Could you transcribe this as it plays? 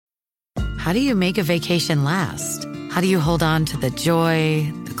how do you make a vacation last? How do you hold on to the joy,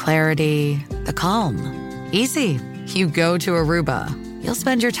 the clarity, the calm? Easy. You go to Aruba. You'll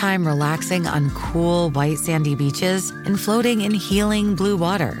spend your time relaxing on cool, white, sandy beaches and floating in healing blue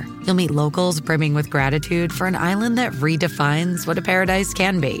water. You'll meet locals brimming with gratitude for an island that redefines what a paradise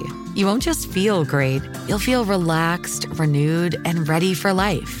can be. You won't just feel great, you'll feel relaxed, renewed, and ready for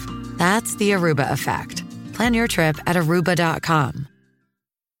life. That's the Aruba effect. Plan your trip at Aruba.com.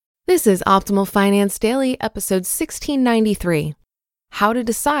 This is Optimal Finance Daily, episode 1693. How to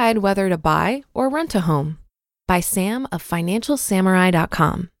decide whether to buy or rent a home, by Sam of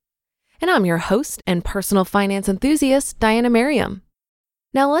FinancialSamurai.com. And I'm your host and personal finance enthusiast, Diana Merriam.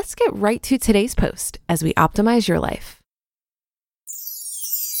 Now let's get right to today's post as we optimize your life.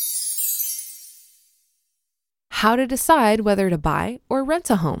 How to decide whether to buy or rent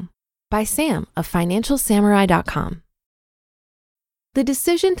a home, by Sam of FinancialSamurai.com. The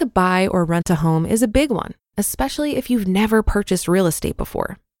decision to buy or rent a home is a big one, especially if you've never purchased real estate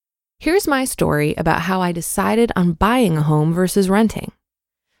before. Here's my story about how I decided on buying a home versus renting.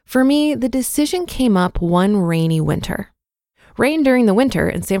 For me, the decision came up one rainy winter. Rain during the winter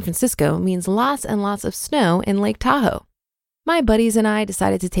in San Francisco means lots and lots of snow in Lake Tahoe. My buddies and I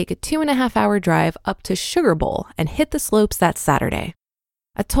decided to take a 2.5-hour drive up to Sugar Bowl and hit the slopes that Saturday.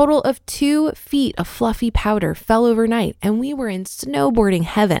 A total of 2 feet of fluffy powder fell overnight, and we were in snowboarding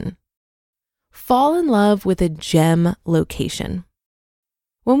heaven. Fall in love with a gem location.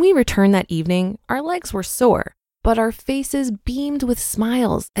 When we returned that evening, our legs were sore, but our faces beamed with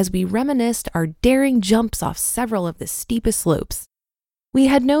smiles as we reminisced our daring jumps off several of the steepest slopes. We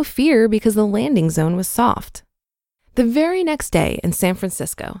had no fear because the landing zone was soft. The very next day in San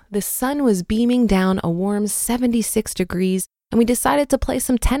Francisco, the sun was beaming down a warm 76 degrees, and we decided to play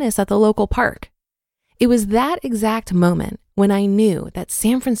some tennis at the local park. It was that exact moment when I knew that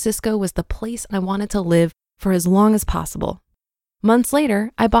San Francisco was the place I wanted to live for as long as possible. Months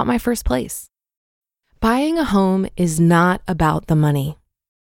later, I bought my first place. Buying a home is not about the money.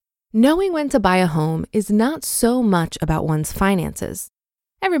 Knowing when to buy a home is not so much about one's finances.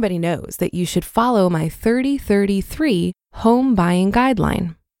 Everybody knows that you should follow my 30-33 home buying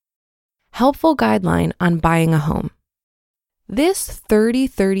guideline. Helpful guideline on buying a home. This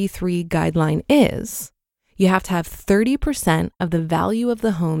 30-33 guideline is, you have to have 30% of the value of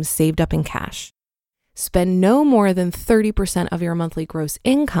the home saved up in cash. Spend no more than 30% of your monthly gross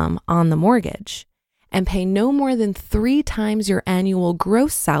income on the mortgage, and pay no more than 3 times your annual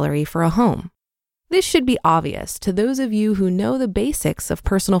gross salary for a home. This should be obvious to those of you who know the basics of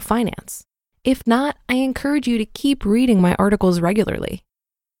personal finance. If not, I encourage you to keep reading my articles regularly.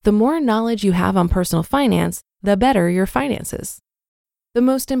 The more knowledge you have on personal finance, the better your finances. The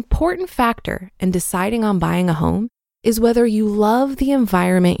most important factor in deciding on buying a home is whether you love the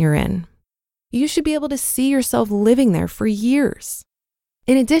environment you're in. You should be able to see yourself living there for years.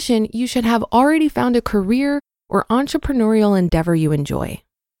 In addition, you should have already found a career or entrepreneurial endeavor you enjoy.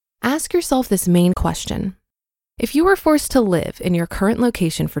 Ask yourself this main question. If you were forced to live in your current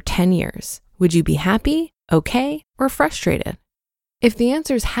location for 10 years, would you be happy, okay, or frustrated? If the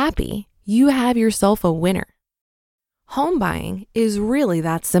answer is happy, you have yourself a winner. Home buying is really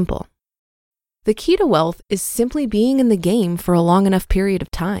that simple. The key to wealth is simply being in the game for a long enough period of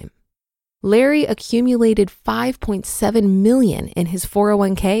time. Larry accumulated $5.7 million in his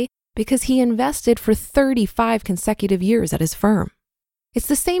 401k because he invested for 35 consecutive years at his firm. It's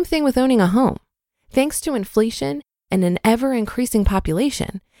the same thing with owning a home. Thanks to inflation and an ever-increasing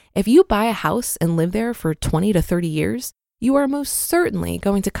population, if you buy a house and live there for 20 to 30 years, you are most certainly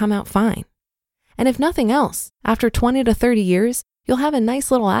going to come out fine. And if nothing else, after 20 to 30 years, you'll have a nice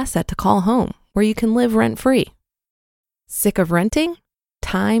little asset to call home where you can live rent-free. Sick of renting?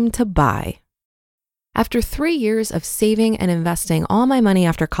 Time to buy. After 3 years of saving and investing all my money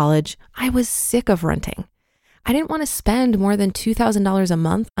after college, I was sick of renting. I didn't want to spend more than $2,000 a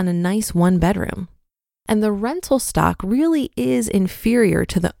month on a nice 1-bedroom. And the rental stock really is inferior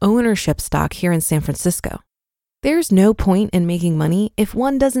to the ownership stock here in San Francisco. There's no point in making money if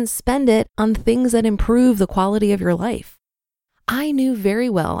one doesn't spend it on things that improve the quality of your life. I knew very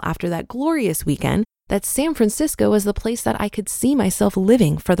well after that glorious weekend that San Francisco was the place that I could see myself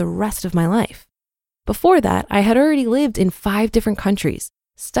living for the rest of my life. Before that, I had already lived in 5 different countries,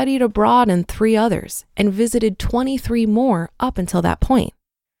 studied abroad in 3 others, and visited 23 more up until that point.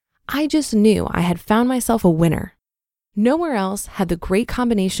 I just knew I had found myself a winner. Nowhere else had the great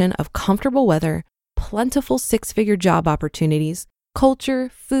combination of comfortable weather, plentiful 6-figure job opportunities, culture,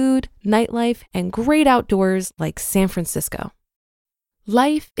 food, nightlife, and great outdoors like San Francisco.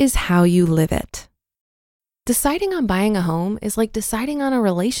 Life is how you live it. Deciding on buying a home is like deciding on a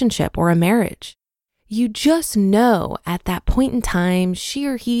relationship or a marriage. You just know at that point in time, she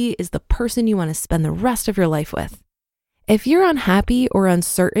or he is the person you want to spend the rest of your life with. If you're unhappy or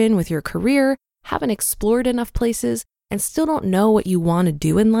uncertain with your career, haven't explored enough places, and still don't know what you want to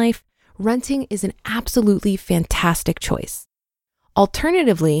do in life, renting is an absolutely fantastic choice.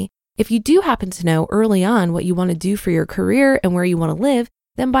 Alternatively, if you do happen to know early on what you want to do for your career and where you want to live,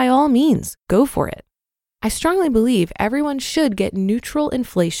 then by all means, go for it. I strongly believe everyone should get neutral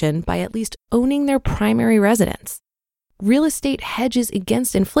inflation by at least owning their primary residence. Real estate hedges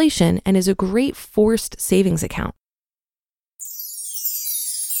against inflation and is a great forced savings account.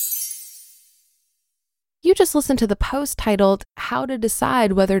 You just listened to the post titled How to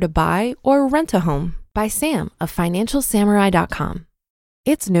Decide Whether to Buy or Rent a Home by Sam of FinancialSamurai.com.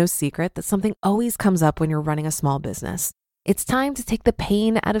 It's no secret that something always comes up when you're running a small business. It's time to take the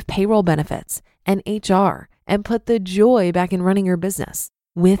pain out of payroll benefits and HR and put the joy back in running your business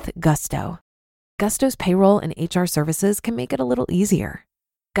with Gusto. Gusto's payroll and HR services can make it a little easier.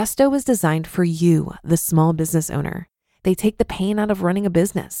 Gusto was designed for you, the small business owner. They take the pain out of running a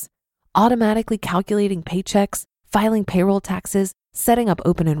business, automatically calculating paychecks, filing payroll taxes, setting up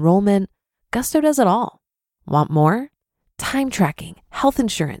open enrollment. Gusto does it all. Want more? Time tracking, health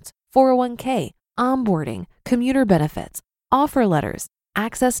insurance, 401k, onboarding, commuter benefits, offer letters,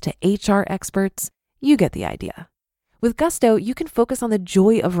 access to HR experts. You get the idea. With Gusto, you can focus on the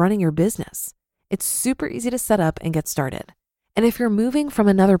joy of running your business. It's super easy to set up and get started. And if you're moving from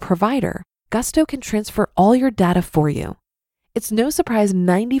another provider, Gusto can transfer all your data for you. It's no surprise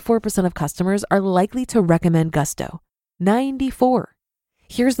 94% of customers are likely to recommend Gusto. 94.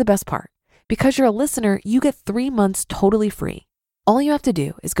 Here's the best part. Because you're a listener, you get 3 months totally free. All you have to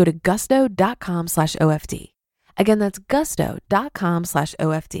do is go to gusto.com/OFD. Again, that's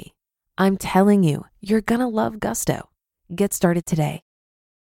gusto.com/OFD. I'm telling you, you're gonna love Gusto. Get started today.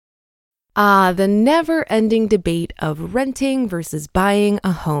 The never-ending debate of renting versus buying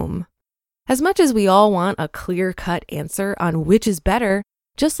a home. As much as we all want a clear-cut answer on which is better,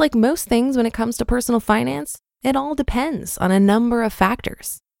 just like most things when it comes to personal finance, it all depends on a number of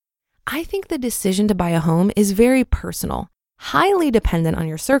factors. I think the decision to buy a home is very personal, highly dependent on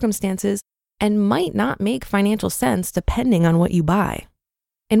your circumstances, and might not make financial sense depending on what you buy.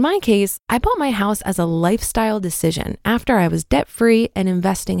 In my case, I bought my house as a lifestyle decision after I was debt-free and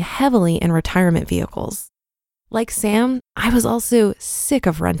investing heavily in retirement vehicles. Like Sam, I was also sick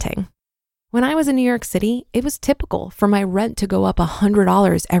of renting. When I was in New York City, it was typical for my rent to go up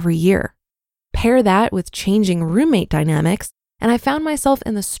 $100 every year. Pair that with changing roommate dynamics, and I found myself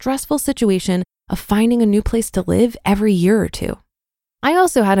in the stressful situation of finding a new place to live every year or two. I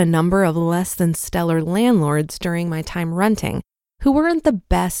also had a number of less than stellar landlords during my time renting who weren't the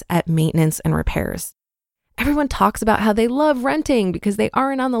best at maintenance and repairs. Everyone talks about how they love renting because they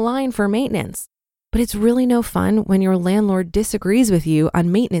aren't on the line for maintenance, but it's really no fun when your landlord disagrees with you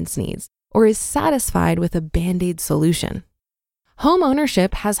on maintenance needs or is satisfied with a Band-Aid solution. Home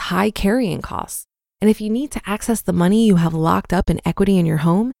ownership has high carrying costs, and if you need to access the money you have locked up in equity in your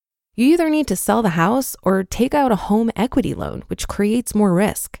home, you either need to sell the house or take out a home equity loan, which creates more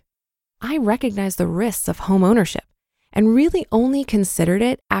risk. I recognize the risks of home ownership and really only considered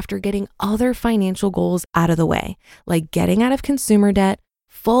it after getting other financial goals out of the way, like getting out of consumer debt,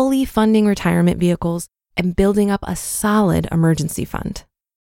 fully funding retirement vehicles, and building up a solid emergency fund.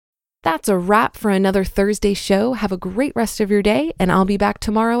 That's a wrap for another Thursday show. Have a great rest of your day, and I'll be back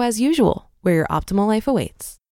tomorrow as usual, where your optimal life awaits.